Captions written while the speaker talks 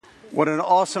What an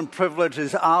awesome privilege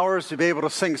is ours to be able to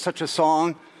sing such a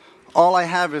song. All I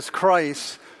have is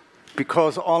Christ,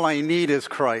 because all I need is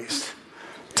Christ.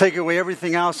 Take away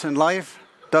everything else in life,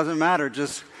 doesn't matter.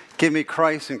 Just give me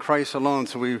Christ and Christ alone.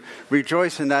 So we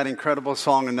rejoice in that incredible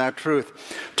song and that truth.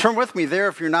 Turn with me there,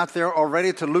 if you're not there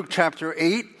already, to Luke chapter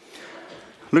 8.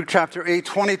 Luke chapter 8,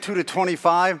 22 to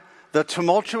 25. The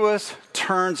tumultuous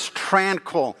turns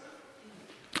tranquil.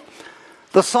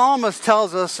 The psalmist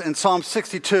tells us in Psalm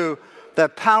 62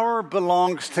 that power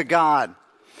belongs to God.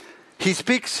 He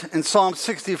speaks in Psalm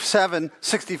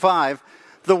 65,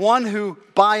 the one who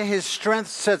by his strength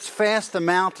sets fast the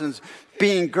mountains,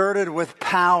 being girded with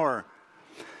power.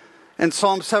 In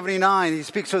Psalm 79, he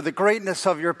speaks of the greatness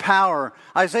of your power.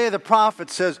 Isaiah the prophet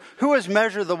says, who has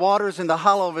measured the waters in the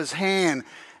hollow of his hand,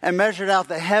 and measured out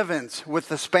the heavens with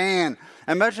the span,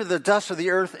 and measured the dust of the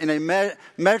earth, and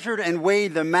measured and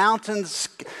weighed the mountains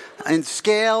in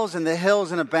scales and the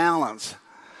hills in a balance.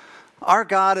 Our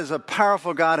God is a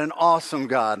powerful God, an awesome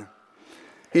God.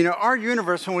 You know, our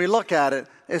universe, when we look at it,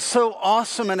 is so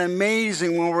awesome and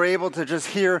amazing when we're able to just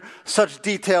hear such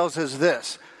details as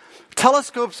this.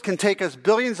 Telescopes can take us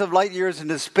billions of light years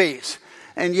into space,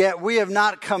 and yet we have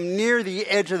not come near the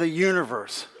edge of the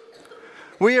universe.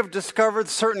 We have discovered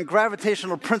certain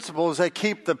gravitational principles that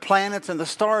keep the planets and the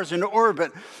stars in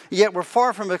orbit, yet we're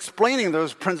far from explaining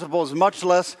those principles, much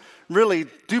less really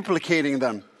duplicating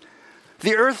them.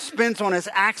 The Earth spins on its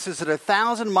axis at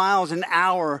 1,000 miles an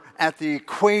hour at the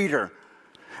equator,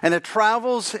 and it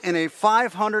travels in a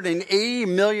 580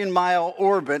 million mile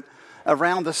orbit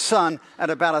around the sun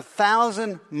at about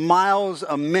 1,000 miles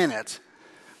a minute,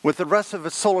 with the rest of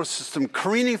its solar system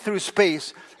careening through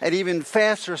space at even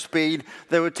faster speed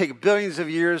that would take billions of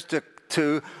years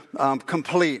to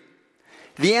complete.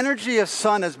 The energy of the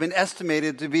sun has been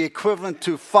estimated to be equivalent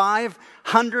to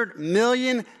 500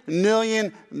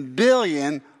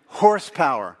 billion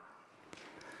horsepower.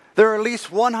 There are at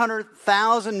least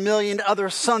 100,000 million other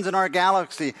suns in our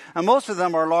galaxy, and most of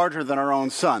them are larger than our own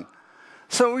sun.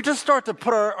 So we just start to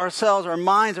put our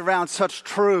minds around such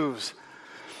truths.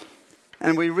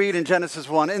 And we read in Genesis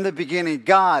 1, in the beginning,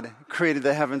 God created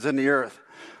the heavens and the earth.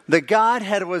 The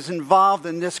Godhead was involved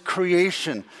in this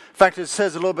creation. In fact, it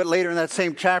says a little bit later in that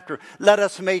same chapter, let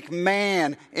us make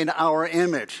man in our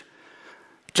image.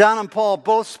 John and Paul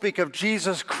both speak of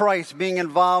Jesus Christ being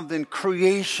involved in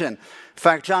creation. In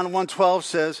fact, John 1:12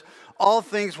 says, all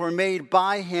things were made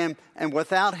by him, and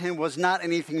without him was not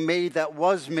anything made that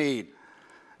was made.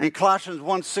 In Colossians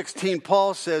 1:16,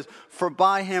 Paul says, for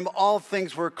by him all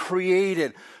things were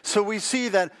created. So we see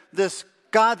that this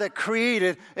God that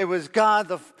created, it was God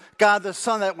the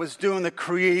Son that was doing the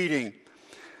creating.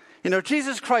 You know,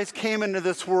 Jesus Christ came into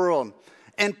this world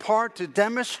in part to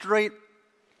demonstrate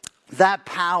that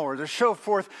power, to show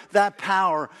forth that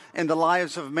power in the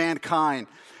lives of mankind,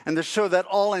 and to show that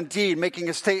all indeed making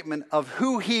a statement of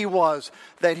who he was,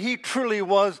 that he truly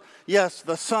was, yes,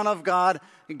 the Son of God,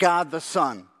 God the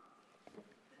Son.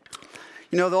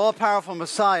 You know, the all-powerful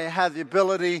Messiah had the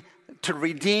ability to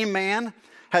redeem man,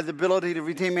 had the ability to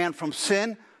redeem man from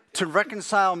sin, to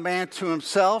reconcile man to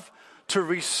himself, to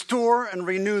restore and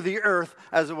renew the earth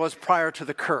as it was prior to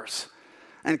the curse.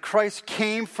 And Christ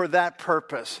came for that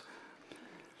purpose.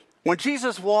 When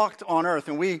Jesus walked on earth,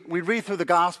 and we read through the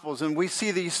Gospels, and we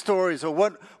see these stories of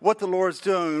what the Lord's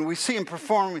doing, and we see him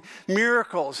performing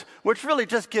miracles, which really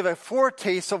just give a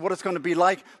foretaste of what it's going to be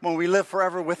like when we live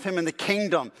forever with him in the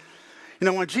kingdom. You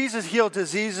know, when Jesus healed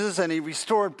diseases and he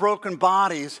restored broken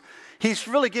bodies, he's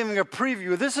really giving a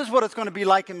preview. This is what it's going to be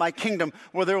like in my kingdom,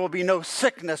 where there will be no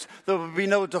sickness, there will be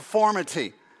no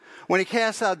deformity. When he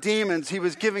cast out demons, he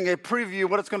was giving a preview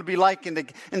of what it's going to be like in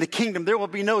the kingdom. There will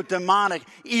be no demonic,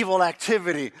 evil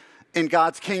activity in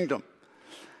God's kingdom.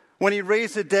 When he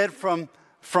raised the dead from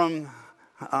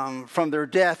their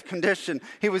death condition,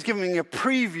 he was giving a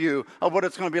preview of what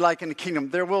it's going to be like in the kingdom.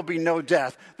 There will be no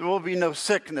death. There will be no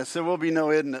sickness. There will be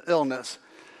no illness.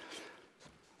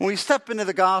 When we step into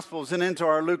the Gospels and into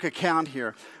our Luke account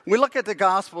here, we look at the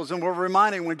Gospels and we're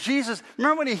reminding when Jesus,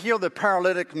 remember when he healed the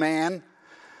paralytic man?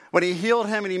 When he healed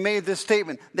him and he made this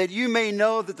statement, that you may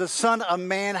know that the Son of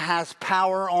Man has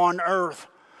power on earth.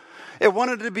 It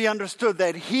wanted to be understood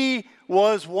that he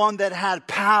was one that had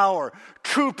power,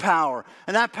 true power,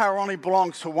 and that power only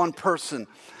belongs to one person.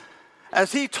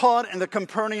 As he taught in the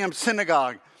Capernaum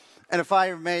synagogue, and if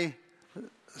I may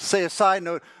say a side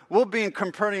note, we'll be in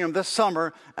Capernaum this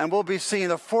summer, and we'll be seeing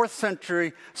the 4th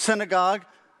century synagogue,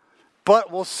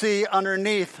 but we'll see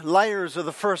underneath layers of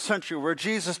the 1st century where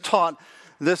Jesus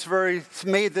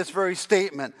made this very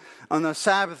statement on the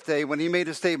Sabbath day when he made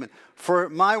a statement, for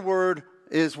my word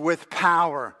is with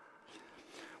power.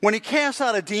 When he cast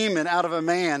out a demon out of a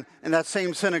man in that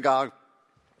same synagogue,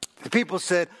 the people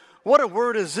said, "What a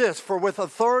word is this? For with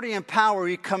authority and power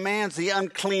he commands the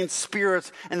unclean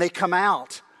spirits, and they come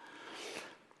out."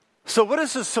 So what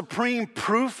is the supreme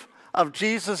proof of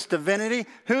Jesus' divinity?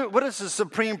 What is the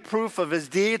supreme proof of his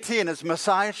deity and his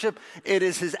messiahship? It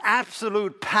is his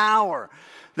absolute power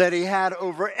that he had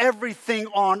over everything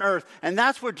on earth. And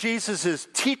that's what Jesus is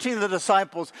teaching the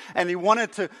disciples, and he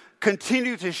wanted to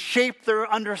continue to shape their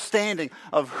understanding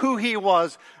of who he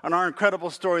was in our incredible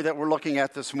story that we're looking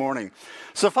at this morning.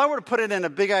 So if I were to put it in a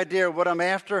big idea of what I'm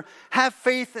after, have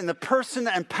faith in the person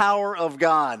and power of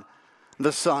God,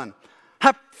 the Son.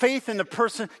 Have faith in the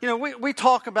person. You know, we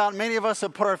talk about, many of us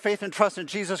have put our faith and trust in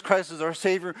Jesus Christ as our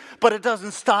Savior, but it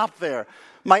doesn't stop there.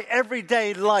 My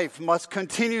everyday life must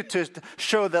continue to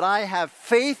show that I have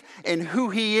faith in who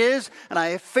he is, and I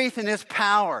have faith in his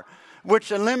power,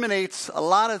 which eliminates a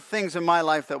lot of things in my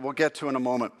life that we'll get to in a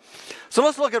moment. So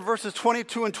let's look at verses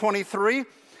 22 and 23,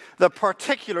 the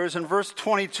particulars in verse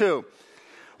 22.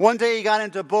 One day he got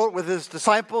into a boat with his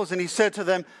disciples, and he said to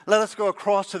them, "Let us go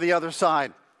across to the other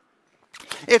side."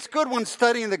 It's good when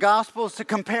studying the Gospels to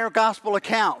compare Gospel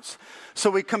accounts. So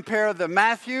we compare the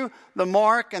Matthew, the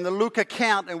Mark, and the Luke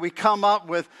account, and we come up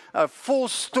with a full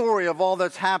story of all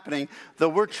that's happening, though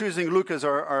we're choosing Luke as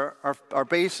our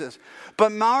basis.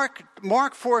 But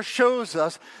Mark 4 shows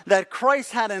us that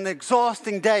Christ had an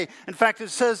exhausting day. In fact, it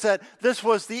says that this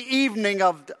was the evening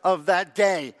of that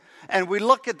day. And we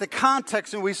look at the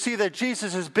context and we see that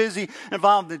Jesus is busy,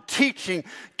 involved in teaching,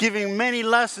 giving many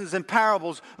lessons and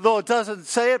parables, though it doesn't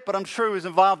say it, but I'm sure he was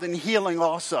involved in healing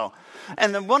also.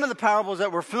 And then one of the parables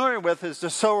that we're familiar with is the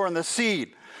sower and the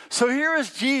seed. So here is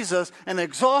Jesus, an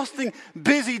exhausting,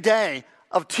 busy day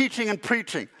of teaching and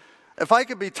preaching. If I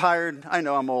could be tired, I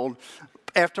know I'm old,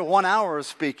 after 1 hour of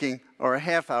speaking, or a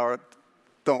half hour,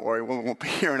 don't worry, we won't be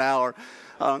here an hour.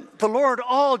 The Lord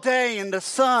all day in the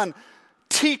sun,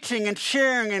 teaching and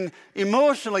sharing and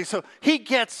emotionally. So he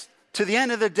gets to the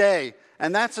end of the day,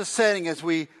 and that's a setting as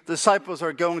we disciples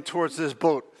are going towards this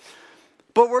boat.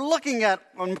 But we're looking at,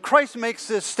 when Christ makes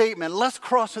this statement, let's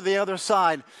cross to the other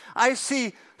side, I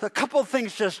see a couple of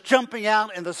things just jumping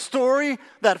out in the story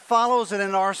that follows and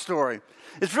in our story.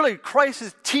 It's really Christ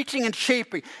is teaching and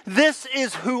shaping. This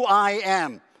is who I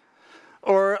am.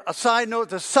 Or a side note,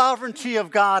 the sovereignty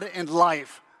of God in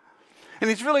life. And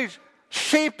he's really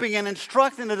shaping and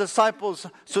instructing the disciples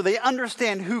so they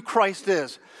understand who Christ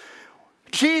is.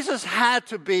 Jesus had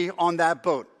to be on that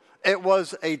boat. It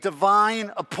was a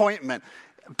divine appointment,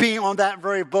 being on that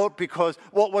very boat, because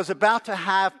what was about to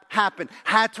happen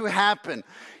had to happen.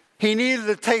 He needed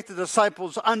to take the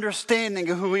disciples' understanding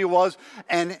of who he was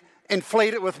and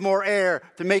inflate it with more air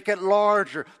to make it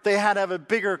larger. They had to have a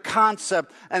bigger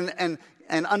concept and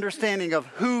understanding of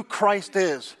who Christ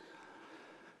is.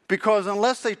 Because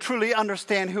unless they truly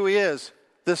understand who he is,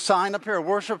 this sign up here,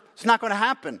 worship, it's not going to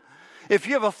happen. If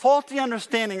you have a faulty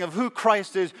understanding of who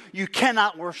Christ is, you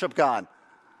cannot worship God.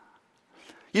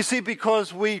 You see,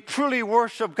 because we truly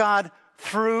worship God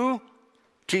through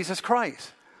Jesus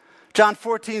Christ. John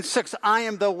 14:6, I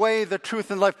am the way, the truth,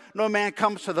 and life. No man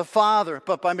comes to the Father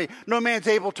but by me. No man's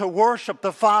able to worship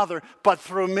the Father but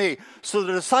through me. So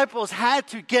the disciples had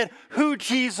to get who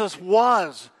Jesus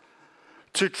was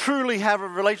to truly have a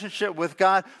relationship with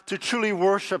God, to truly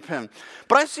worship him.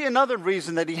 But I see another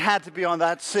reason that he had to be on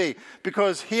that sea,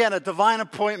 because he had a divine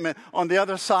appointment on the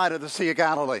other side of the Sea of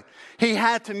Galilee. He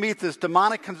had to meet this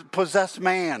demonic-possessed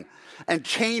man and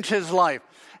change his life.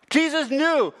 Jesus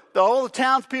knew that all the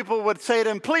townspeople would say to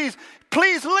him, please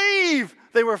leave.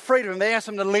 They were afraid of him. They asked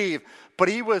him to leave. But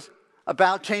he was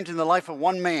about changing the life of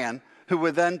one man who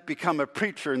would then become a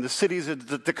preacher in the cities of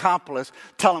the Decapolis,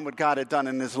 telling what God had done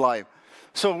in his life.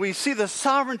 So we see the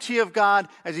sovereignty of God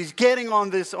as he's getting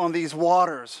on these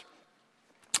waters.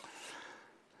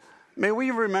 May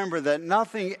we remember that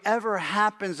nothing ever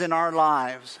happens in our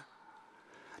lives.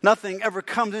 Nothing ever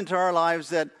comes into our lives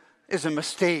that is a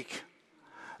mistake,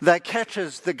 that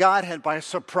catches the Godhead by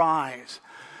surprise,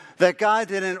 that God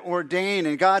didn't ordain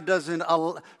and God doesn't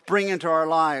bring into our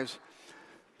lives.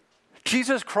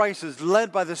 Jesus Christ is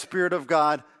led by the Spirit of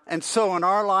God. And so in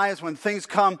our lives, when things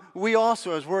come, we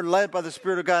also, as we're led by the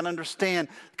Spirit of God, understand,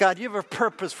 God, you have a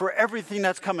purpose for everything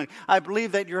that's coming. I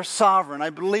believe that you're sovereign.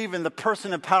 I believe in the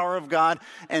person and power of God.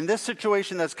 And this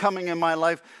situation that's coming in my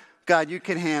life, God, you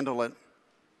can handle it.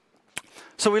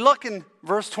 So we look in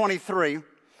verse 23.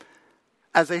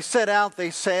 As they set out, they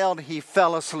sailed, he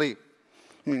fell asleep.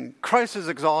 Christ is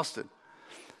exhausted.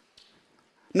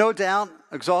 No doubt,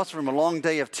 exhausted from a long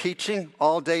day of teaching,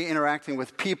 all day interacting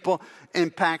with people,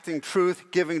 impacting truth,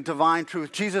 giving divine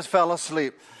truth. Jesus fell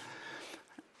asleep.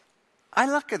 I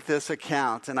look at this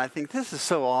account and I think this is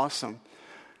so awesome.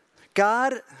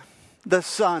 God, the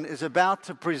Son, is about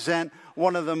to present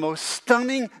one of the most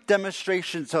stunning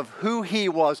demonstrations of who he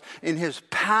was in his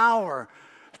power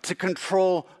to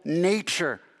control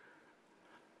nature.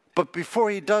 But before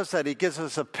he does that, he gives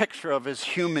us a picture of his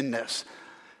humanness.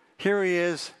 Here he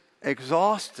is,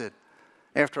 exhausted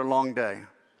after a long day.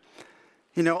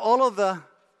 You know, all of the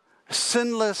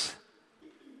sinless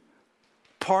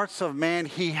parts of man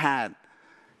he had.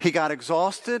 He got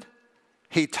exhausted.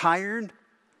 He tired.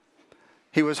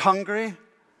 He was hungry.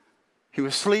 He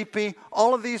was sleepy.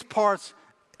 All of these parts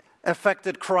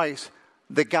affected Christ,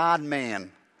 the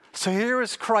God-man. So here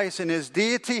is Christ in his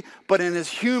deity, but in his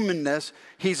humanness,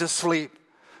 he's asleep,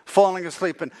 falling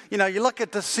asleep. And, you know, you look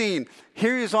at the scene.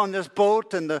 Here he's on this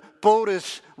boat, and the boat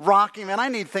is rocking. Man, I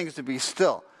need things to be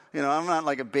still. You know, I'm not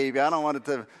like a baby. I don't want it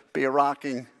to be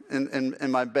rocking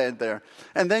in my bed there.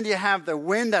 And then you have the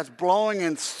wind that's blowing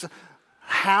and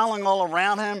howling all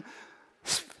around him,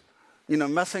 you know,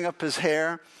 messing up his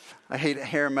hair. I hate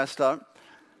hair messed up.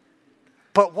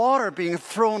 But water being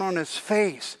thrown on his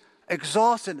face,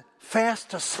 exhausted,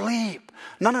 fast asleep.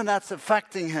 None of that's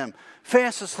affecting him.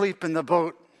 Fast asleep in the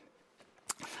boat.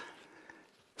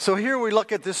 So here we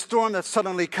look at this storm that's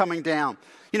suddenly coming down.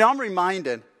 You know, I'm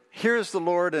reminded, here's the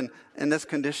Lord in this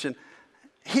condition.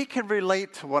 He can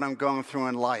relate to what I'm going through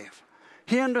in life.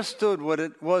 He understood what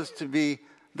it was to be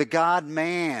the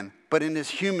God-man, but in his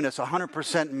humanness,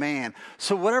 100% man.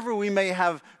 So whatever we may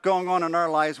have going on in our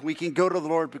lives, we can go to the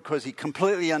Lord because he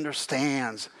completely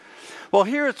understands. Well,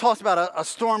 here it talks about a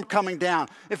storm coming down.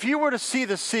 If you were to see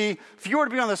the sea, if you were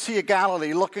to be on the Sea of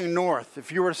Galilee looking north,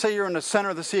 if you were to say you're in the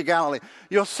center of the Sea of Galilee,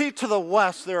 you'll see to the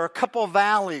west there are a couple of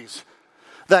valleys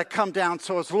that come down.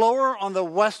 So it's lower on the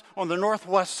west, on the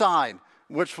northwest side,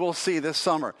 which we'll see this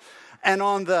summer. And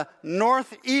on the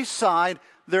northeast side,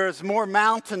 there's more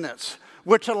mountainous,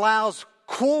 which allows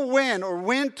cool wind or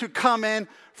wind to come in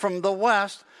from the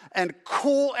west and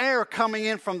cool air coming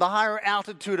in from the higher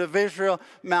altitude of Israel,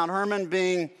 Mount Hermon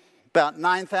being about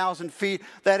 9,000 feet.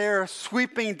 That air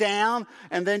sweeping down,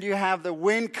 and then you have the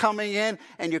wind coming in,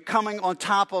 and you're coming on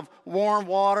top of warm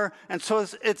water. And so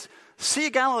it's Sea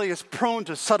of Galilee is prone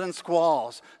to sudden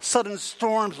squalls, sudden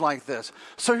storms like this.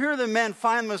 So here the men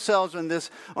find themselves on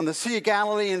the Sea of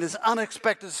Galilee, and this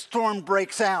unexpected storm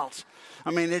breaks out.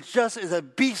 I mean, it just is a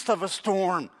beast of a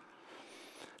storm.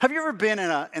 Have you ever been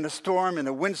in a storm, in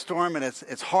a windstorm, and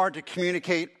it's hard to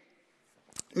communicate?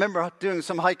 I remember doing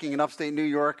some hiking in upstate New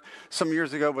York some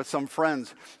years ago with some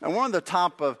friends. And we're on the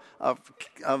top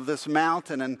of this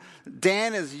mountain, and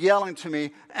Dan is yelling to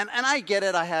me. And I get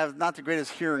it. I have not the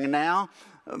greatest hearing now,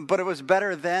 but it was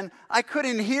better then. I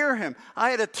couldn't hear him. I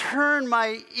had to turn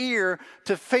my ear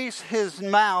to face his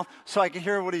mouth so I could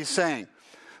hear what he's saying.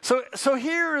 So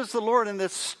here is the Lord in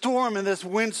this storm, in this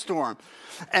windstorm.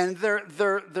 And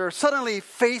they're suddenly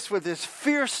faced with this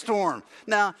fierce storm.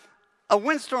 Now, a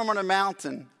windstorm on a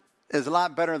mountain is a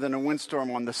lot better than a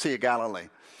windstorm on the Sea of Galilee.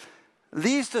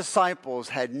 These disciples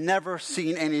had never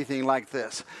seen anything like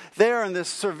this. They're in this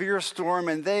severe storm,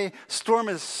 and storm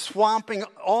is swamping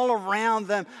all around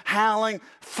them, howling,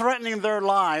 threatening their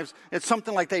lives. It's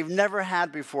something like they've never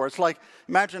had before. It's like,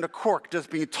 imagine a cork just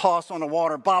being tossed on the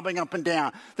water, bobbing up and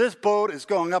down. This boat is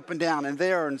going up and down, and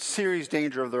they are in serious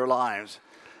danger of their lives.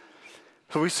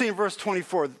 So we see in verse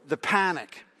 24, the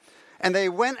panic. And they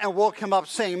went and woke him up,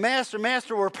 saying, Master,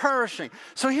 Master, we're perishing.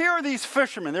 So here are these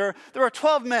fishermen. There are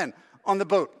 12 men on the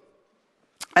boat.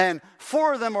 And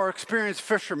 4 of them are experienced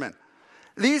fishermen.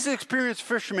 These experienced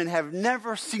fishermen have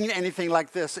never seen anything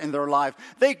like this in their life.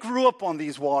 They grew up on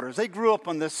these waters. They grew up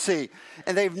on this sea.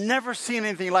 And they've never seen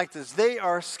anything like this. They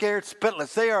are scared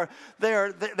spitless.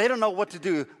 They don't know what to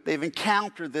do. They've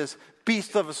encountered this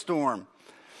beast of a storm.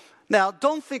 Now,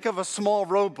 don't think of a small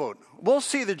rowboat. We'll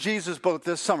see the Jesus boat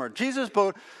this summer. Jesus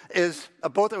boat is a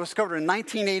boat that was discovered in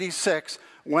 1986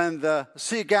 when the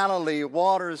Sea of Galilee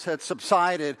waters had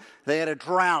subsided. They had a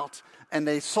drought, and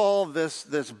they saw this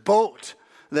boat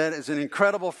that is an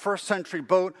incredible first century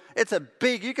boat. It's a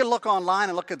big, you can look online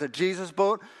and look at the Jesus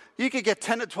boat. You could get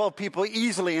 10 to 12 people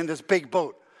easily in this big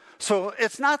boat. So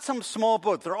it's not some small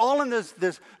boat. They're all in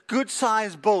this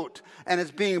good-sized boat, and it's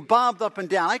being bobbed up and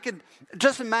down. I could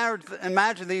just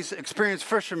imagine these experienced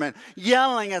fishermen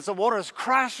yelling as the water is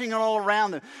crashing all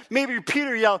around them. Maybe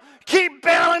Peter yelled, keep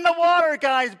bailing the water,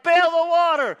 guys, bail the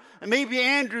water. And maybe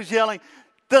Andrew's yelling,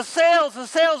 the sails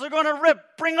are going to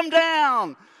rip, bring them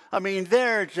down. I mean,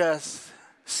 they're just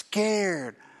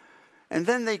scared. And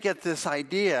then they get this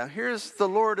idea, here's the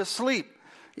Lord asleep.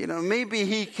 You know, maybe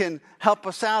he can help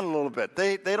us out a little bit.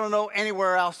 They don't know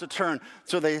anywhere else to turn,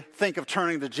 so they think of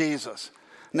turning to Jesus.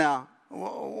 Now,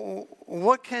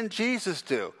 what can Jesus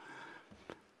do?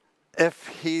 If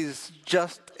he's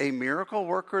just a miracle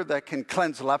worker that can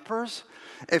cleanse lepers,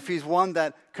 if he's one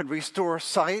that could restore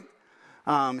sight,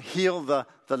 heal the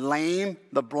lame,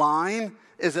 the blind,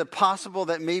 is it possible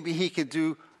that maybe he could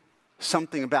do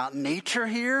something about nature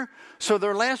here? So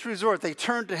their last resort, they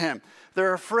turn to him.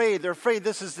 They're afraid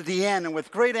this is the end, and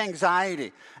with great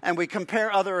anxiety. And we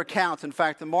compare other accounts. In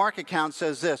fact, the Mark account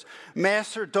says this: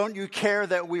 Master, don't you care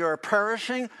that we are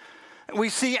perishing? We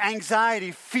see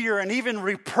anxiety, fear, and even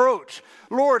reproach.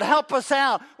 Lord, help us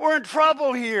out. We're in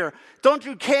trouble here. Don't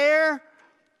you care?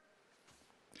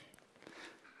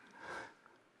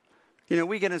 You know,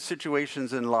 we get in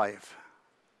situations in life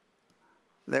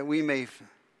that we may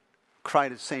cry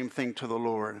the same thing to the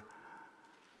Lord.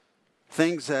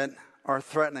 Things that are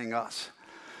threatening us.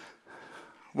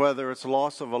 Whether it's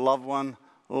loss of a loved one,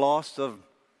 loss of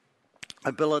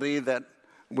ability that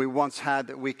we once had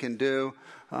that we can do,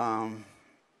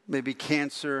 maybe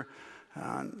cancer,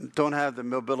 don't have the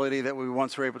mobility that we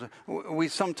once were able to. We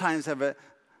sometimes have a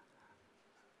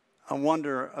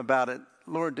wonder about it.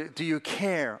 Lord, do you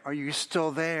care? Are you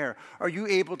still there? Are you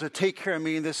able to take care of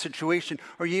me in this situation?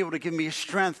 Are you able to give me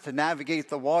strength to navigate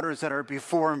the waters that are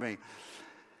before me?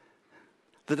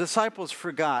 The disciples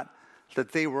forgot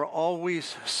that they were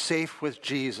always safe with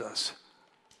Jesus.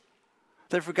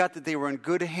 They forgot that they were in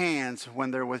good hands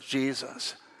when they're with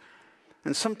Jesus.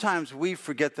 And sometimes we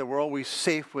forget that we're always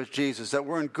safe with Jesus, that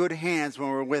we're in good hands when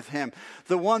we're with him.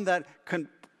 The one that can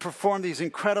perform these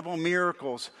incredible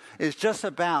miracles is just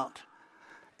about,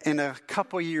 in a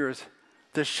couple years,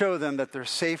 to show them that they're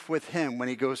safe with him when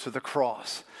he goes to the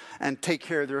cross and take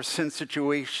care of their sin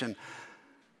situation.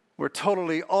 We're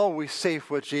totally always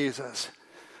safe with Jesus.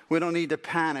 We don't need to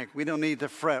panic. We don't need to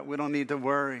fret. We don't need to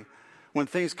worry. When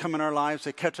things come in our lives,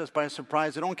 they catch us by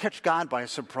surprise. They don't catch God by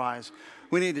surprise.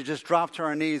 We need to just drop to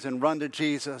our knees and run to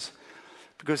Jesus,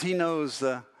 because he knows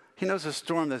the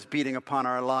storm that's beating upon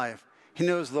our life. He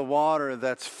knows the water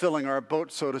that's filling our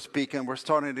boat, so to speak, and we're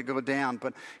starting to go down,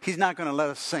 but he's not going to let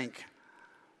us sink.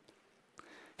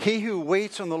 He who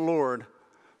waits on the Lord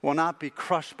will not be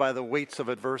crushed by the weights of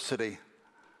adversity.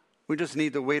 We just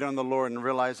need to wait on the Lord and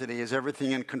realize that he has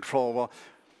everything in control. Well,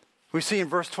 we see in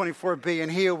verse 24b, and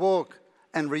he awoke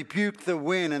and rebuked the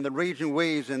wind and the raging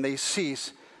waves, and they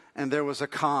ceased, and there was a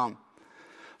calm.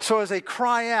 So as they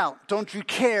cry out, don't you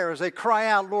care? As they cry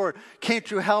out, Lord, can't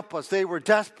you help us? They were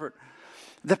desperate.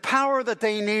 The power that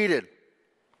they needed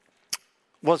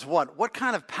was what? What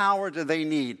kind of power did they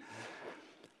need?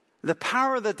 The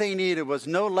power that they needed was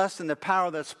no less than the power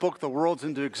that spoke the worlds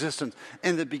into existence.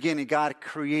 In the beginning, God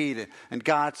created, and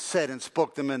God said and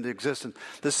spoke them into existence.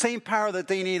 The same power that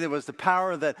they needed was the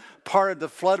power that parted the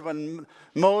flood when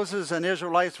Moses and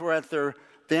Israelites were at the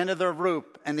end of their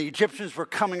rope, and the Egyptians were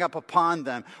coming up upon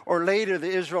them. Or later, the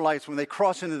Israelites, when they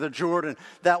crossed into the Jordan,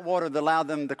 that water that allowed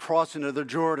them to cross into the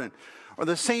Jordan. Or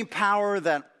the same power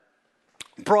that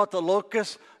brought the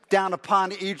locusts down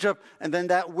upon Egypt, and then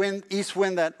that wind, east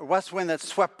wind, that west wind that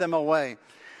swept them away.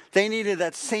 They needed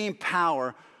that same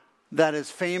power that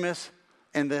is famous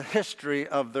in the history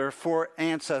of their four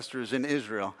ancestors in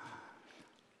Israel.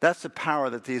 That's the power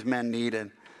that these men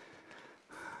needed.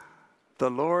 The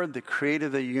Lord, the creator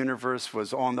of the universe,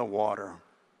 was on the water.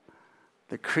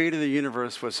 The creator of the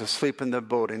universe was asleep in the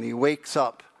boat, and he wakes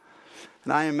up.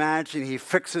 And I imagine he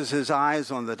fixes his eyes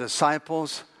on the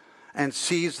disciples and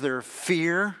sees their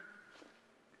fear.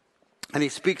 And he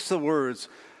speaks the words,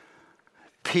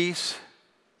 peace,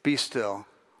 be still.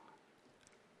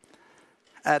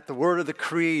 At the word of the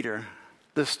Creator,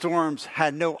 the storms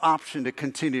had no option to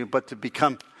continue but to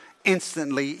become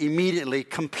instantly, immediately,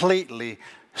 completely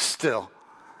still.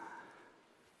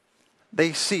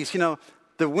 They cease. You know,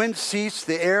 the wind ceased,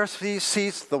 the air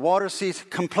ceased, the water ceased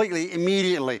completely,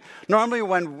 immediately. Normally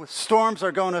when storms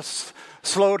are going to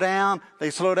slow down,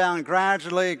 they slow down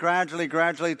gradually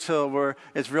till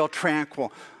it's real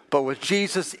tranquil. But with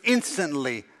Jesus,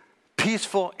 instantly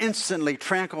peaceful, instantly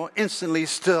tranquil, instantly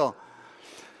still.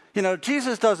 You know,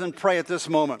 Jesus doesn't pray at this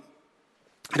moment.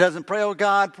 He doesn't pray, oh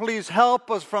God, please help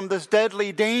us from this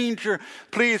deadly danger.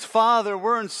 Please, Father,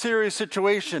 we're in a serious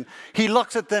situation. He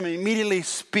looks at them and immediately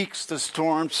speaks the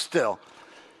storm still.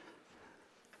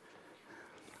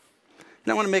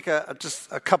 And I want to make just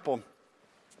a couple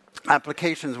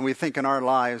applications when we think in our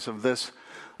lives of this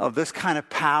kind of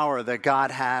power that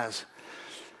God has.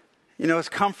 You know, it's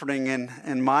comforting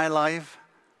in my life,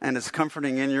 and it's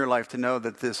comforting in your life to know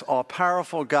that this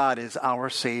all-powerful God is our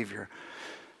Savior.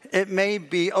 It may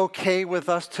be okay with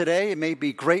us today. It may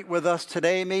be great with us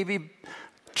today. It may be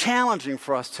challenging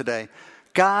for us today.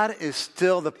 God is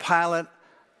still the pilot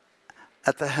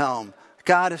at the helm.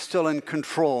 God is still in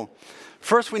control.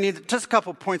 First, we need just a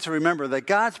couple points to remember that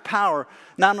God's power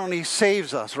not only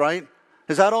saves us, right?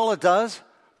 Is that all it does?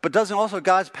 But doesn't also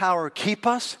God's power keep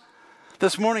us?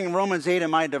 This morning in Romans 8 in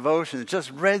my devotion,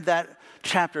 just read that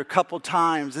chapter a couple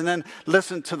times and then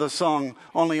listened to the song,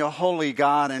 Only a Holy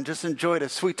God, and just enjoyed a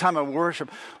sweet time of worship.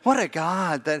 What a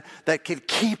God that can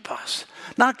keep us.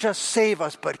 Not just save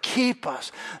us, but keep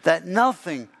us. That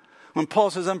nothing, when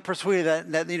Paul says, I'm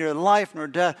persuaded that neither life nor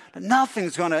death, that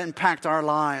nothing's going to impact our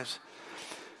lives.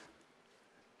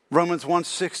 Romans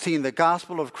 1:16, the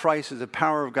gospel of Christ is the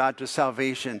power of God to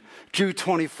salvation. Jude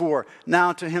 24,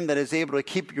 now to him that is able to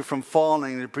keep you from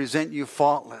falling and to present you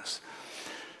faultless.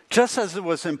 Just as it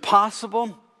was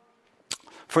impossible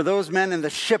for those men in the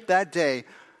ship that day,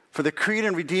 for the creator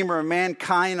and redeemer of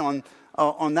mankind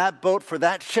on that boat, for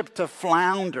that ship to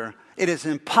flounder, it is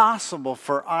impossible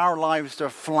for our lives to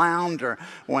flounder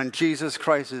when Jesus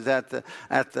Christ is at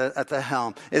the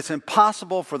helm. It's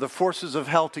impossible for the forces of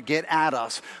hell to get at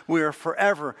us. We are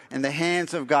forever in the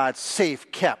hands of God, safe,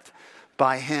 kept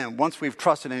by him, once we've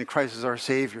trusted in Christ as our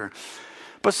Savior.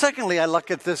 But secondly, I look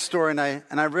at this story and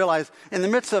I realize in the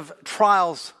midst of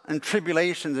trials and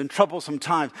tribulations and troublesome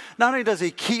times, not only does he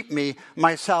keep me,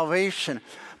 my salvation,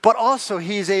 but also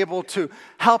he's able to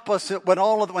help us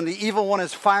when the evil one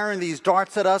is firing these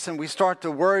darts at us and we start to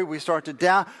worry, we start to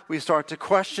doubt, we start to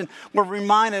question. We're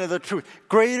reminded of the truth.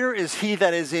 Greater is he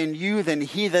that is in you than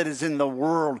he that is in the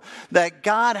world. That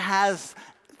God has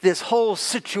this whole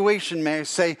situation, may I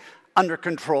say, under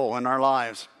control in our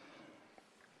lives.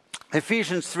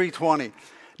 Ephesians 3:20.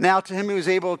 Now to him who is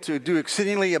able to do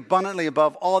exceedingly abundantly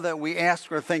above all that we ask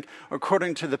or think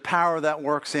according to the power that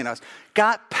works in us.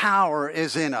 God power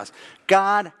is in us.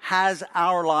 God has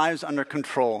our lives under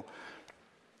control.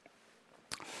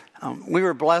 We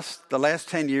were blessed the last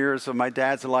 10 years of my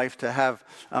dad's life to have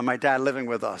my dad living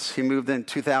with us. He moved in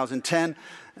 2010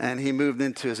 and he moved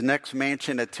into his next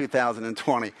mansion at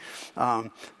 2020.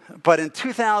 But in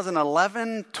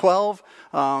 2011, 12,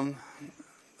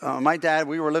 my dad,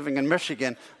 we were living in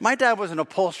Michigan. My dad was an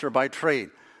upholsterer by trade.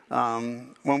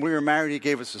 When we were married, he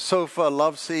gave us a sofa,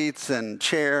 love seats, and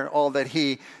chair, all that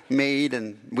he made,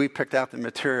 and we picked out the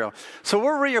material. So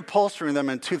we're reupholstering them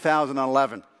in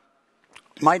 2011.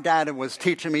 My dad was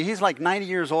teaching me. He's like 90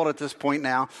 years old at this point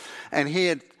now, and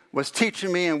was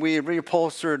teaching me, and we had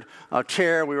reupholstered a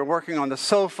chair. We were working on the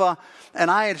sofa, and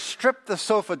I had stripped the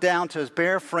sofa down to its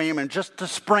bare frame, and just the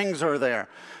springs are there.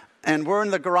 And we're in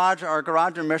the garage, our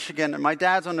garage in Michigan, and my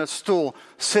dad's on a stool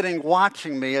sitting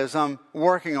watching me as I'm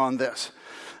working on this.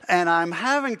 And I'm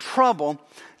having trouble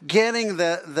getting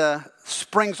the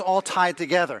springs all tied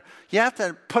together. You have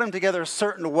to put them together a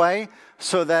certain way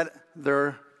so that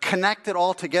they're connected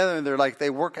all together and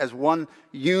they work as one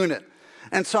unit.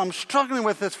 And so I'm struggling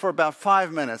with this for about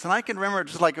 5 minutes. And I can remember it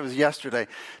just like it was yesterday.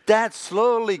 Dad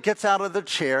slowly gets out of the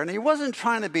chair, and he wasn't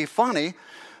trying to be funny,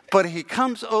 but he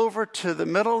comes over to the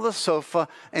middle of the sofa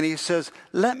and he says,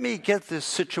 let me get this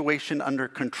situation under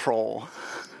control.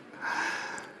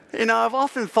 You know, I've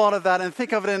often thought of that and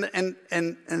think of it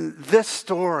in this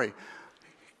story.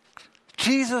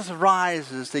 Jesus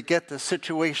rises to get the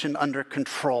situation under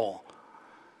control.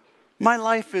 My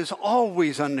life is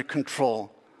always under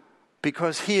control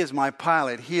because he is my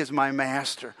pilot. He is my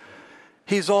master.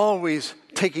 He's always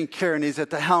taking care, and he's at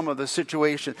the helm of the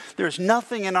situation. There's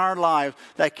nothing in our lives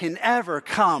that can ever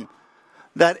come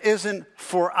that isn't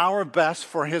for our best,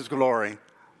 for his glory.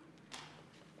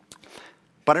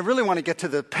 But I really want to get to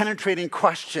the penetrating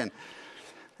question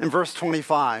in verse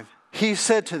 25. He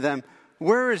said to them,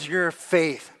 where is your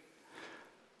faith?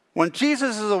 When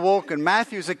Jesus is awoken,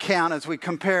 Matthew's account, as we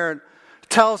compare it,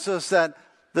 tells us that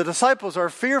the disciples are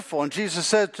fearful, and Jesus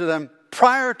said to them,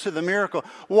 prior to the miracle,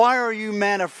 why are you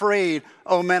men afraid,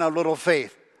 O men of little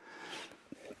faith?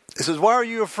 He says, why are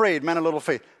you afraid, men of little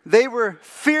faith? They were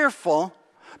fearful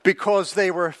because they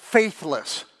were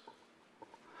faithless.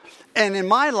 And in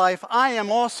my life, I am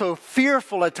also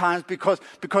fearful at times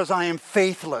because I am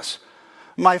faithless.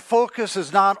 My focus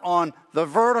is not on the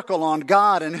vertical, on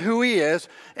God and who he is.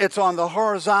 It's on the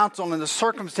horizontal and the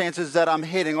circumstances that I'm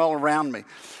hitting all around me.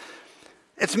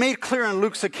 It's made clear in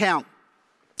Luke's account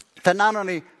that not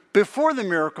only before the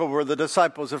miracle were the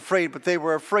disciples afraid, but they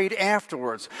were afraid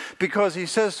afterwards. Because he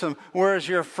says to them, where is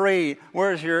your faith?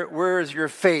 Where is your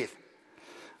faith?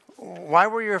 Why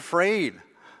were you afraid?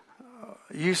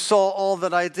 You saw all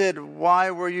that I did. Why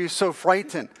were you so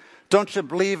frightened? Don't you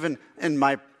believe in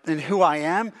who I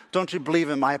am? Don't you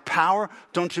believe in my power?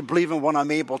 Don't you believe in what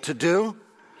I'm able to do?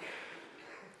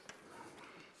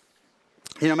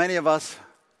 You know, many of us,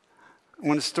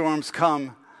 when storms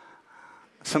come,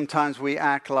 sometimes we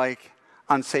act like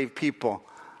unsaved people.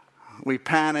 We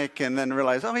panic and then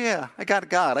realize, oh yeah, I got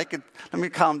God. Let me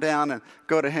calm down and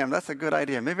go to him. That's a good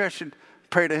idea. Maybe I should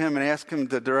pray to him and ask him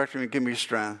to direct me and give me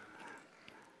strength.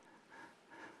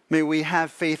 May we have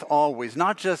faith always,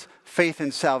 not just faith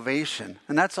in salvation.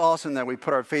 And that's awesome that we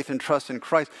put our faith and trust in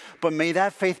Christ. But may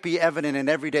that faith be evident in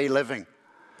everyday living.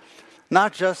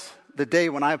 Not just the day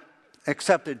when I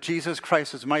accepted Jesus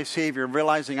Christ as my Savior,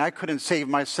 realizing I couldn't save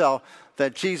myself,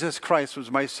 that Jesus Christ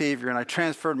was my Savior, and I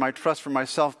transferred my trust from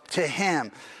myself to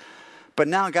him. But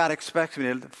now God expects me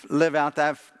to live out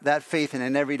that faith in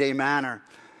an everyday manner.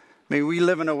 May we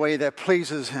live in a way that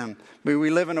pleases him. May we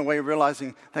live in a way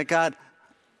realizing that, God,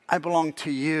 I belong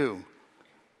to you.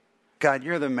 God,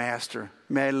 you're the master.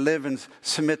 May I live and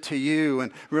submit to you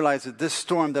and realize that this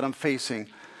storm that I'm facing,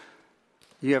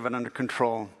 you have it under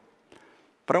control.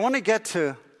 But I want to get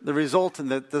to the result in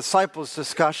the disciples'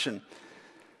 discussion.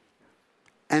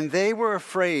 And they were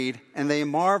afraid, and they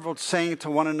marveled, saying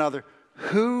to one another,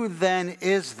 who then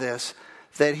is this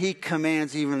that he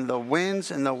commands even the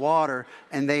winds and the water,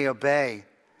 and they obey?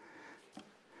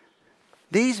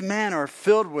 These men are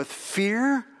filled with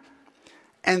fear,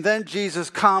 and then Jesus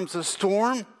calms the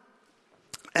storm,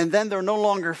 and then they're no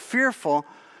longer fearful.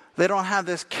 They don't have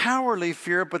this cowardly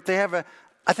fear, but they have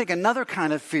another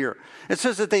kind of fear. It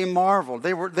says that they marveled.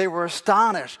 They were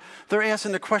astonished. They're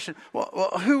asking the question,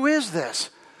 well, who is this?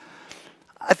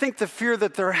 I think the fear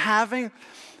that they're having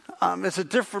is a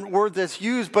different word that's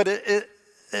used, but it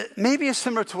maybe is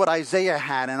similar to what Isaiah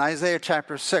had in Isaiah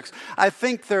chapter 6. I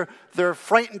think they're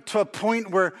frightened to a point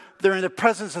where they're in the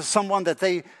presence of someone that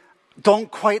they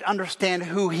don't quite understand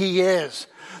who he is.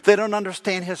 They don't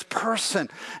understand his person.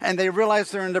 And they realize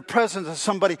they're in the presence of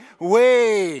somebody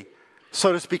way,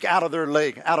 so to speak, out of their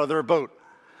league, out of their boat,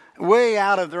 way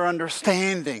out of their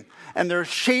understanding. And they're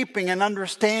shaping and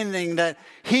understanding that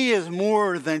he is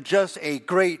more than just a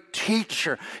great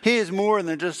teacher. He is more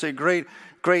than just a great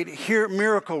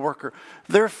miracle worker.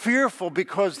 They're fearful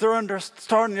because they're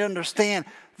starting to understand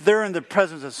they're in the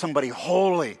presence of somebody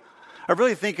holy. I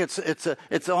really think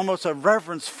it's almost a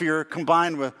reverence fear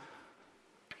combined with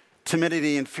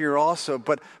timidity and fear also.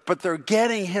 But they're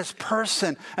getting his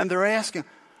person and they're asking,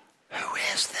 who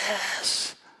is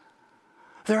this?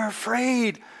 They're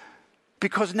afraid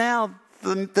because now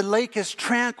the lake is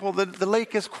tranquil, the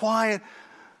lake is quiet,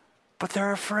 but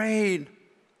they're afraid.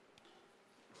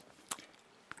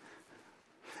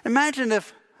 Imagine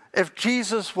if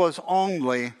Jesus was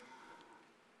only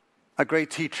a great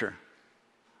teacher.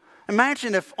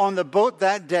 Imagine if on the boat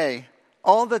that day,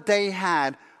 all that they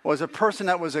had was a person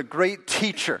that was a great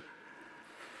teacher.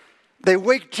 They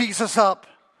wake Jesus up,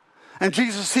 and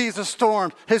Jesus sees the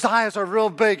storm. His eyes are real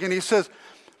big, and he says,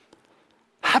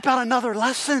 how about another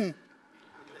lesson?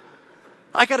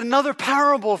 I got another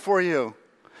parable for you.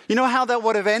 You know how that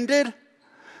would have ended?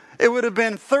 It would have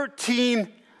been 13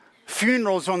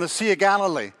 funerals on the Sea of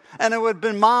Galilee. And it would have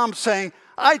been moms saying,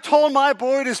 I told my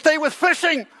boy to stay with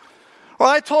fishing. Or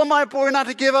I told my boy not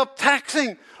to give up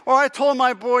taxing. Or I told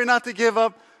my boy not to give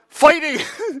up fighting.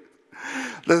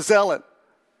 The zealot.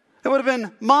 It would have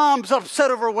been moms upset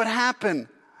over what happened.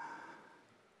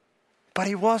 But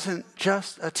he wasn't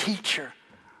just a teacher.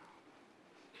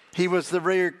 He was the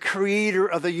very creator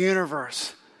of the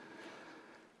universe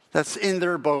that's in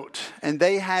their boat. And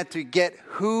they had to get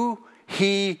who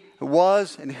he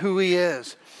was and who he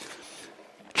is.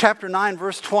 Chapter 9,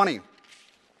 verse 20.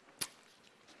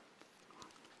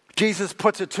 Jesus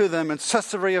puts it to them in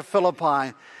Caesarea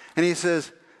Philippi. And he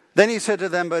says, then he said to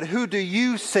them, but who do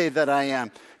you say that I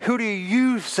am? Who do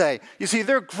you say? You see,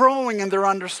 they're growing in their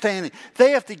understanding.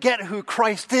 They have to get who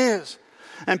Christ is.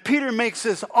 And Peter makes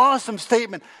this awesome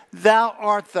statement, thou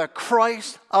art the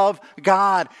Christ of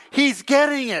God. He's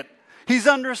getting it. He's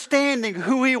understanding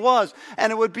who he was.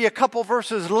 And it would be a couple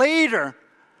verses later,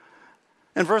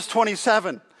 in verse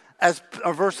 27,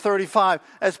 verse 35,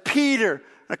 as Peter and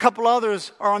a couple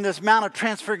others are on this Mount of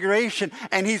Transfiguration,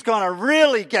 and he's going to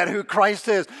really get who Christ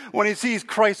is when he sees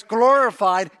Christ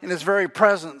glorified in his very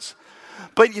presence.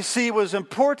 But you see, it was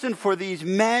important for these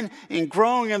men in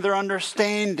growing in their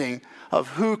understanding of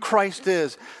who Christ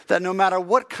is, that no matter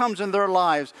what comes in their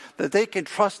lives, that they can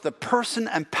trust the person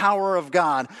and power of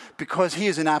God because he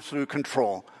is in absolute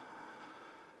control.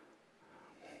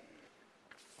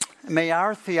 May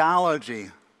our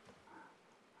theology,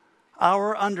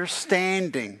 our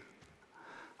understanding,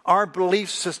 our belief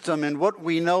system and what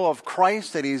we know of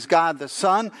Christ, that he's God the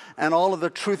Son, and all of the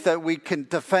truth that we can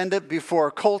defend it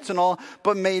before cults and all,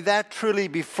 but may that truly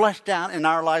be fleshed out in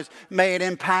our lives. May it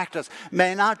impact us.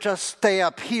 May it not just stay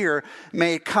up here,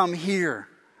 may it come here.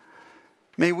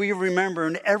 May we remember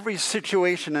in every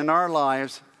situation in our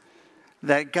lives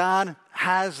that God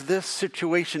has this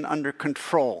situation under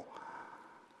control,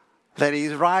 that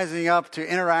he's rising up to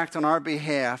interact on our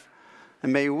behalf,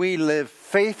 and may we live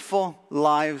faithful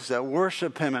lives that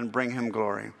worship him and bring him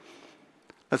glory.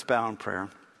 Let's bow in prayer.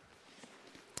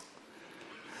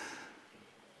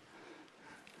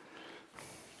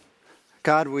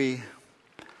 God, we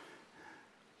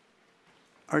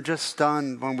are just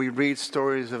stunned when we read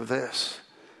stories of this,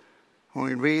 when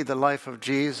we read the life of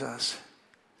Jesus,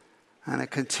 and it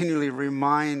continually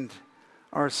remind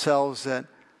ourselves that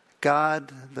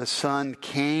God the Son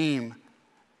came.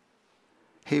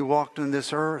 He walked on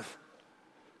this earth.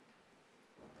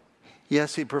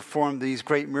 Yes, he performed these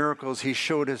great miracles. He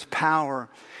showed his power.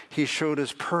 He showed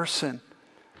his person.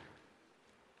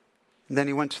 And then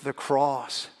he went to the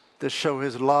cross to show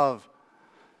his love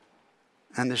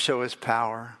and to show his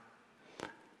power.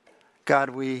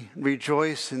 God, we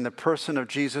rejoice in the person of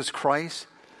Jesus Christ.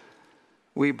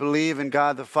 We believe in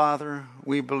God the Father.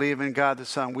 We believe in God the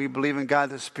Son. We believe in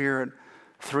God the Spirit,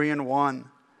 3 in 1.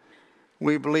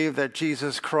 We believe that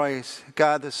Jesus Christ,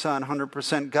 God the Son,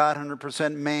 100% God,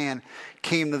 100% man,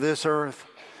 came to this earth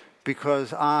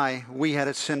because we had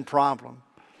a sin problem.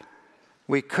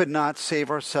 We could not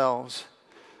save ourselves,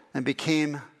 and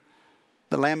became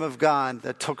the Lamb of God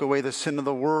that took away the sin of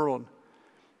the world.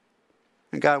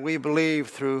 And God, we believe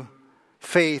through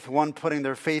faith, one putting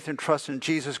their faith and trust in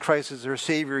Jesus Christ as their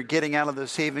Savior, getting out of the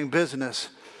saving business,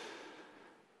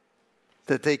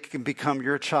 that they can become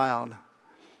your child.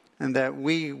 And that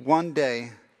we, one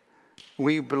day,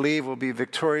 we believe will be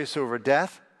victorious over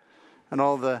death and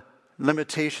all the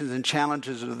limitations and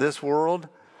challenges of this world,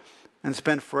 and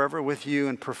spend forever with you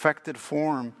in perfected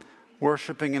form,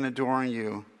 worshiping and adoring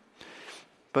you.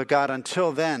 But God,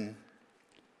 until then,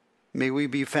 may we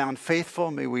be found faithful.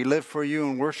 May we live for you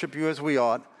and worship you as we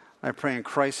ought. I pray in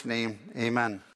Christ's name, amen.